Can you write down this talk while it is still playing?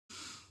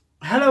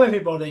Hello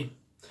everybody,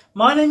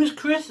 my name is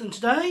Chris and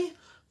today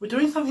we're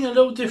doing something a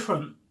little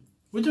different.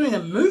 We're doing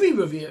a movie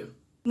review.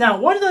 Now,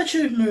 why did I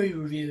choose movie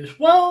reviews?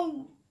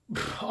 Well,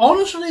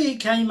 honestly it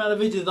came out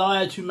of a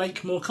desire to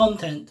make more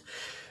content.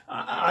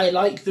 I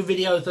like the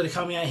videos that are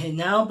coming out here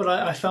now, but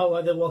I felt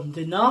like there wasn't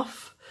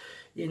enough.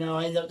 You know,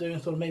 I ended up doing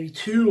sort of maybe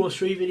 2 or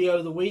 3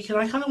 videos a week and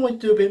I kind of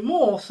wanted to do a bit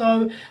more,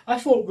 so I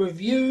thought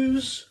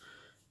reviews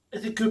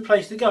is a good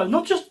place to go.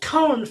 Not just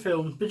current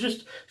films, but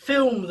just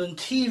films and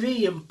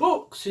TV and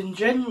books in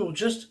general,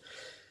 just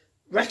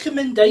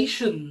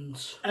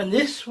recommendations. And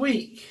this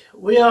week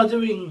we are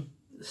doing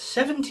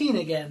 17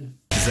 again.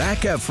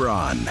 Zac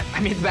Efron. I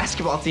made the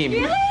basketball team.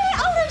 Really?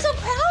 Oh, I'm so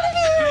proud of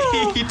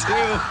you! Me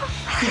too.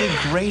 You did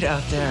great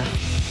out there.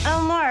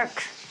 Oh,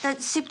 Mark,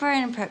 that's super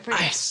inappropriate.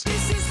 Nice.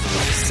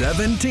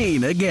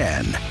 17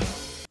 again.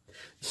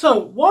 So,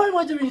 why am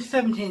I doing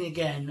 17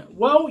 again?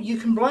 Well, you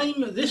can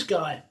blame this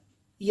guy.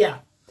 Yeah,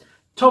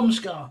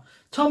 Tomska.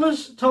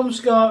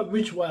 Tomska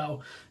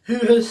Ridgewell, who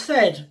has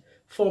said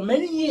for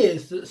many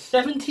years that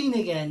 17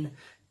 again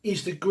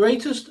is the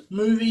greatest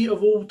movie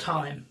of all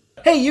time.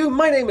 Hey you,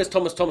 my name is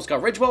Thomas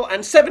Tomska Ridgewell,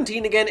 and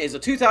 17 Again is a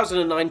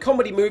 2009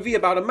 comedy movie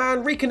about a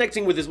man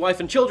reconnecting with his wife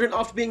and children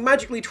after being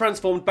magically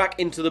transformed back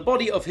into the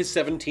body of his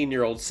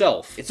 17-year-old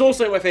self. It's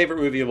also my favourite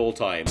movie of all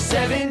time.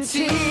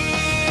 17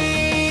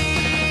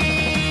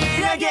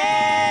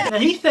 again! Now,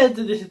 he said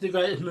that this is the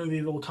greatest movie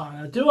of all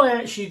time. Now, do I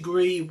actually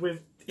agree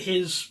with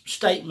his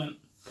statement?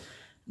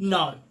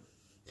 No.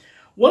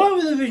 What I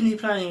was originally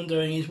planning on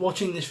doing is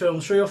watching this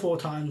film 3 or 4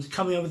 times,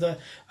 coming up with a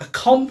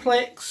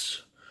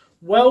complex,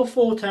 well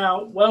thought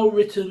out, well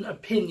written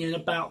opinion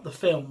about the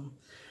film.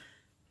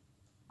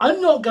 I'm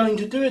not going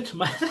to do it to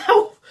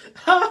myself.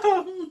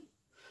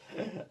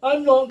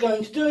 I'm not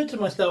going to do it to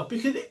myself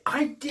because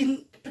I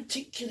didn't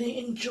particularly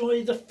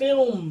enjoy the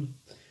film.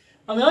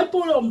 I mean, I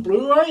bought it on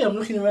Blu-ray. I'm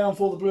looking around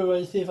for the Blu-ray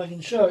to see if I can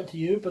show it to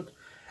you, but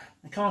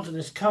I can't at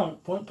this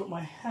current point put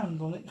my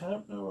hand on it because I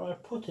don't know where I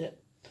put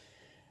it.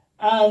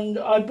 And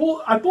I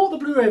bought the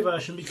Blu-ray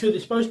version because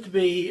it's supposed to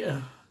be,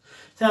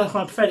 sounds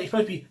quite pathetic, it's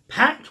supposed to be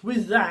packed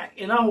with that.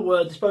 In other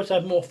words, it's supposed to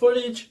have more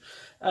footage,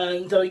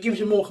 and so it gives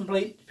you a more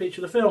complete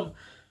picture of the film.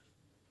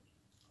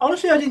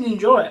 Honestly, I didn't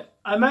enjoy it.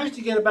 I managed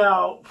to get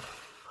about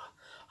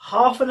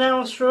half an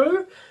hour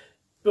through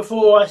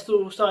before I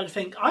sort of started to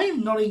think, I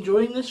am not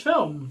enjoying this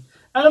film.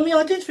 And I mean,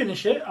 I did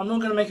finish it. I'm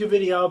not going to make a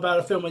video about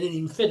a film I didn't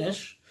even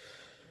finish.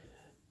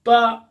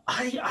 But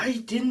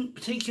I didn't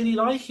particularly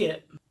like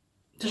it.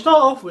 To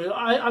start off with,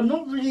 I'm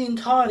not really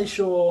entirely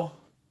sure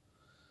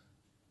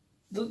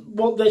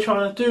what they're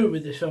trying to do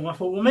with this film. I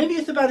thought, well, maybe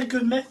it's about a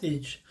good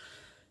message.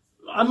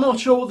 I'm not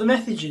sure what the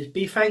message is.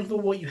 Be thankful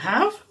for what you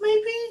have,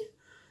 maybe?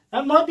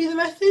 That might be the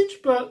message,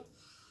 but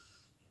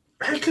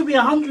there could be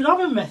 100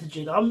 other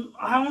messages. I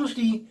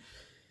honestly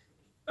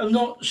am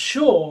not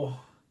sure.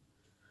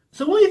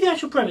 So what is the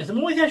actual premise?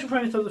 And what is the actual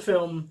premise of the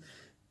film?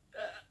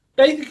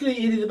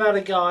 Basically, it is about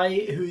a guy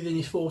who's in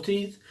his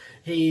 40s.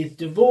 He's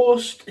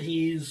divorced.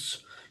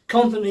 He's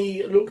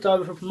constantly looked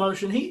over for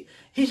promotion.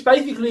 He's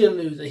basically a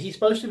loser. He's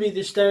supposed to be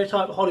this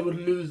stereotype Hollywood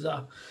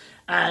loser.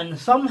 And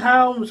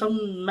somehow,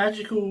 some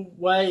magical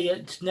way,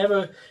 it's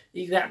never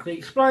exactly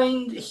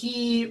explained,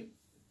 he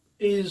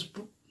is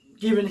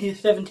given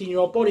his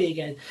 17-year-old body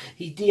again.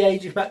 He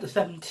de-ages back to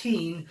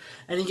 17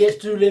 and he gets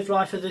to live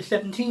life as a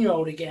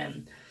 17-year-old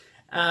again.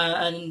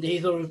 And he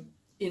sort of,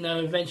 you know,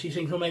 eventually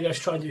thinks, well, maybe I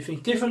should try and do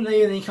things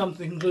differently. And then he comes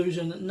to the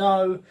conclusion that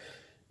no,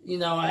 you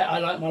know, I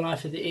like my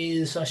life as it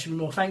is. I should be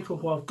more thankful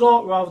for what I've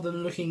got rather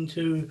than looking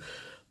to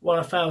what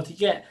I failed to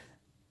get.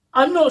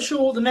 I'm not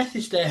sure what the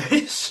message there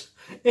is,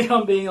 if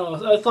I'm being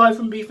honest, aside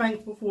from be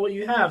thankful for what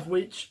you have,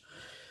 which,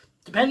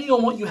 depending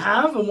on what you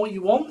have and what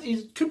you want,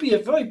 could be a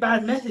very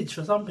bad message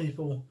for some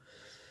people.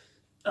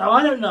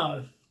 I don't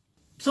know.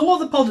 So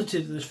what are the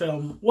positives of this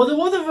film? Well, there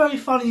was a very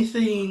funny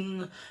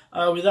scene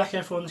with Zac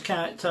Efron's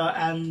character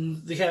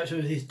and the character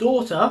of his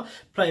daughter,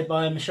 played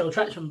by Michelle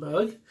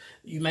Trachtenberg.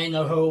 You may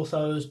know her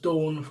also as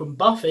Dawn from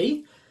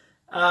Buffy,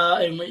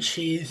 in which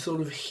she's sort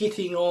of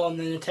hitting on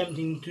and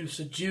attempting to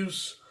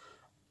seduce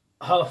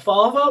her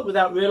father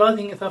without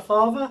realising it's her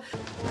father.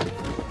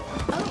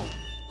 Oh,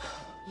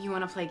 you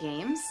want to play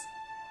games?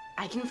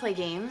 I can play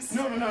games.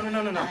 No.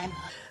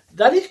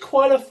 That is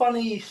quite a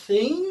funny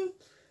scene.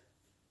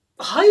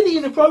 Highly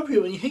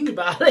inappropriate when you think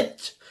about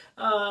it.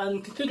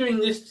 And considering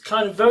this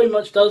kind of very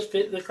much does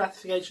fit the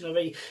classification of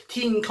a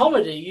teen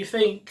comedy, you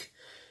think,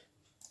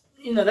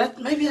 you know,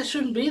 that maybe that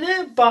shouldn't be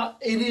there, but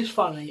it is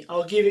funny.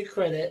 I'll give it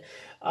credit.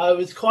 I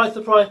was quite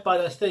surprised by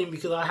that scene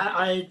because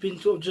I had been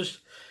sort of just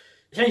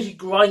essentially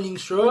grinding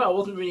through it. I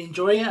wasn't really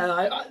enjoying it,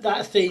 and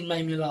that scene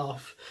made me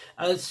laugh.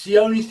 And it's the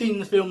only thing in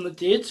the film that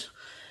did.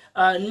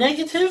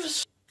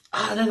 Negatives?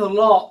 There's a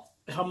lot,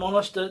 if I'm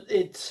honest.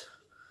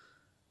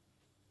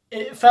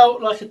 It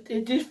felt like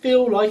it did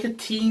feel like a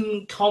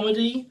teen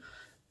comedy,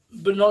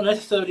 but not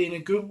necessarily in a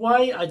good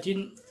way. I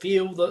didn't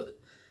feel that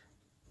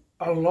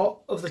a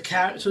lot of the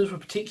characters were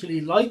particularly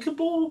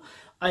likeable.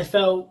 I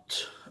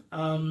felt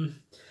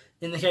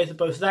In the case of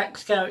both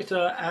Zach's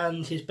character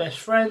and his best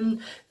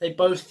friend, they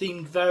both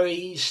seemed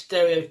very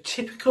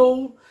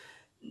stereotypical.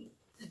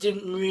 It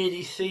didn't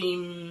really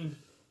seem...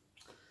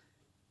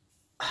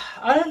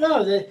 I don't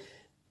know, there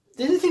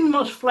didn't seem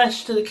much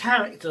flesh to the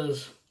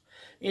characters.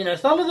 You know,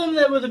 some of them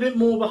there was a bit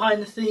more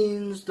behind the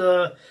scenes.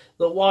 The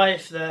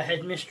wife, the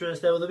headmistress,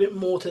 there was a bit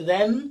more to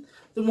them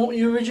than what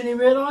you originally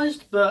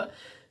realised. But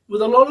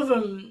with a lot of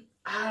them,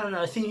 I don't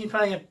know, I think you're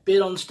playing a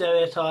bit on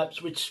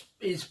stereotypes, which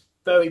is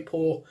very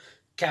poor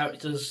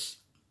characters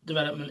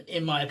development,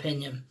 in my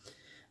opinion.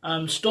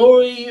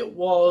 Story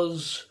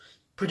was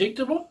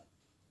predictable.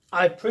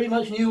 I pretty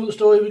much knew what the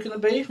story was going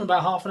to be from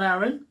about half an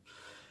hour in,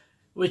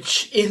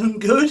 which isn't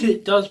good.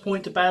 It does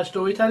point to bad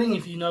storytelling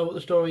if you know what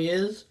the story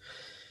is.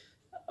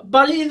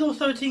 But it is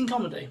also a teen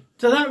comedy.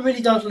 So that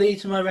really does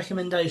lead to my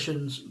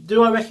recommendations.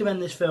 Do I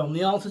recommend this film?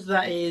 The answer to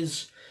that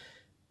is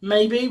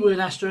maybe, with an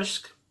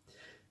asterisk.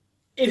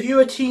 If you're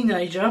a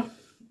teenager,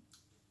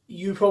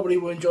 you probably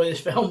will enjoy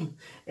this film,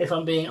 if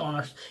I'm being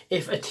honest.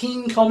 If a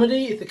teen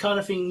comedy is the kind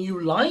of thing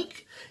you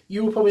like,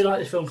 you will probably like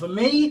this film. For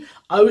me,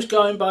 I was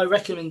going by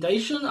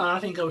recommendation, and I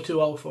think I was too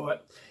old for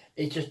it.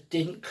 It just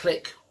didn't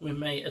click with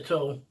me at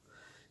all.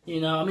 You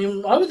know, I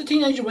mean, I was a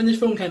teenager when this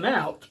film came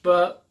out,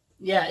 but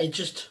yeah, it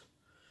just...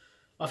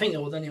 I think I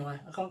was anyway.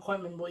 I can't quite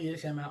remember what year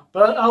it came out.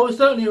 But I was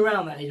certainly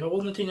around that age. I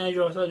wasn't a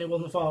teenager, I certainly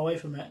wasn't far away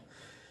from it.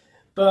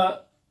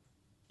 But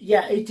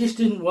yeah, it just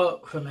didn't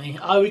work for me.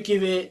 I would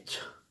give it...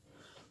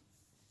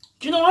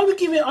 Do you know, I would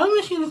give it... I'm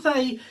actually going to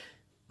say...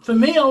 For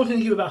me, I was going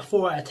to give it about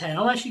 4 out of 10.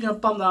 I'm actually going to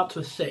bump that up to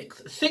a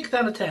 6. 6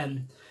 out of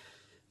 10.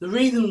 The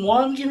reason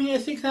why I'm giving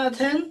it a 6 out of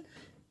 10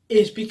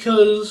 is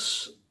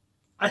because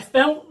I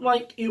felt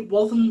like it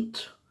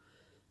wasn't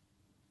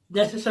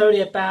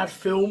necessarily a bad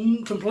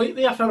film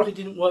completely. I felt like it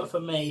didn't work for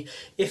me.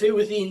 If it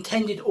was the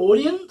intended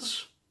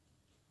audience,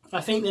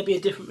 I think there'd be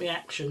a different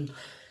reaction.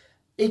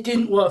 It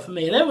didn't work for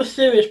me. There were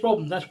serious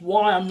problems. That's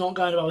why I'm not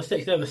going above a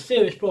 6. There were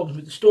serious problems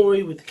with the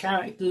story, with the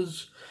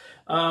characters.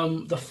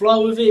 The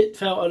flow of it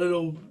felt a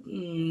little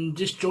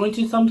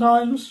disjointed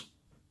sometimes.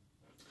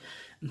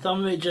 And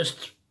some of it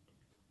just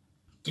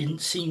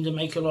didn't seem to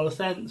make a lot of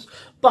sense.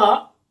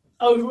 But,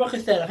 like I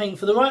said, I think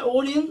for the right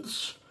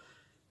audience,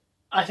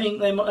 I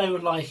think they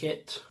would like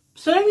it.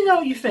 So let me know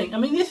what you think. I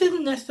mean, this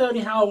isn't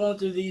necessarily how I want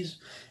to do these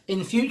in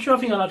the future. I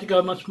think I'd like to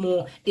go much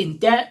more in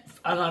depth,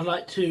 and I'd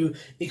like to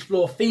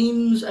explore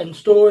themes and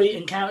story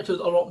and characters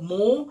a lot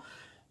more.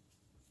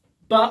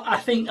 But I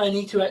think I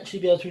need to actually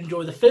be able to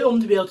enjoy the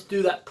film to be able to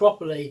do that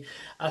properly.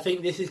 I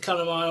think this is kind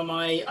of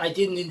my I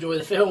didn't enjoy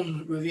the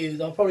film reviews.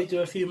 I'll probably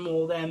do a few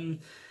more of them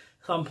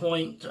at some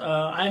point.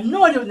 I have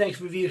no idea what the next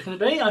review is going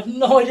to be. I have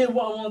no idea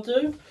what I want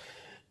to do.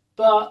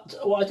 But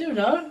what I do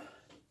know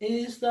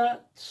is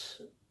that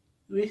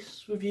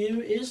this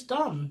review is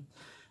done.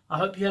 I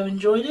hope you have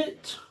enjoyed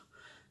it.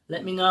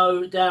 Let me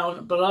know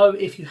down below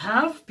if you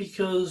have,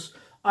 because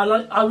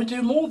I would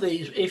do more of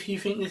these if you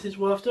think this is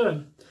worth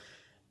doing.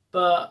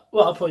 But,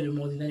 well, I'll probably do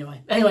more of these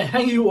anyway. Anyway,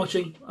 thank you for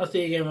watching. I'll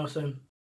see you again real soon.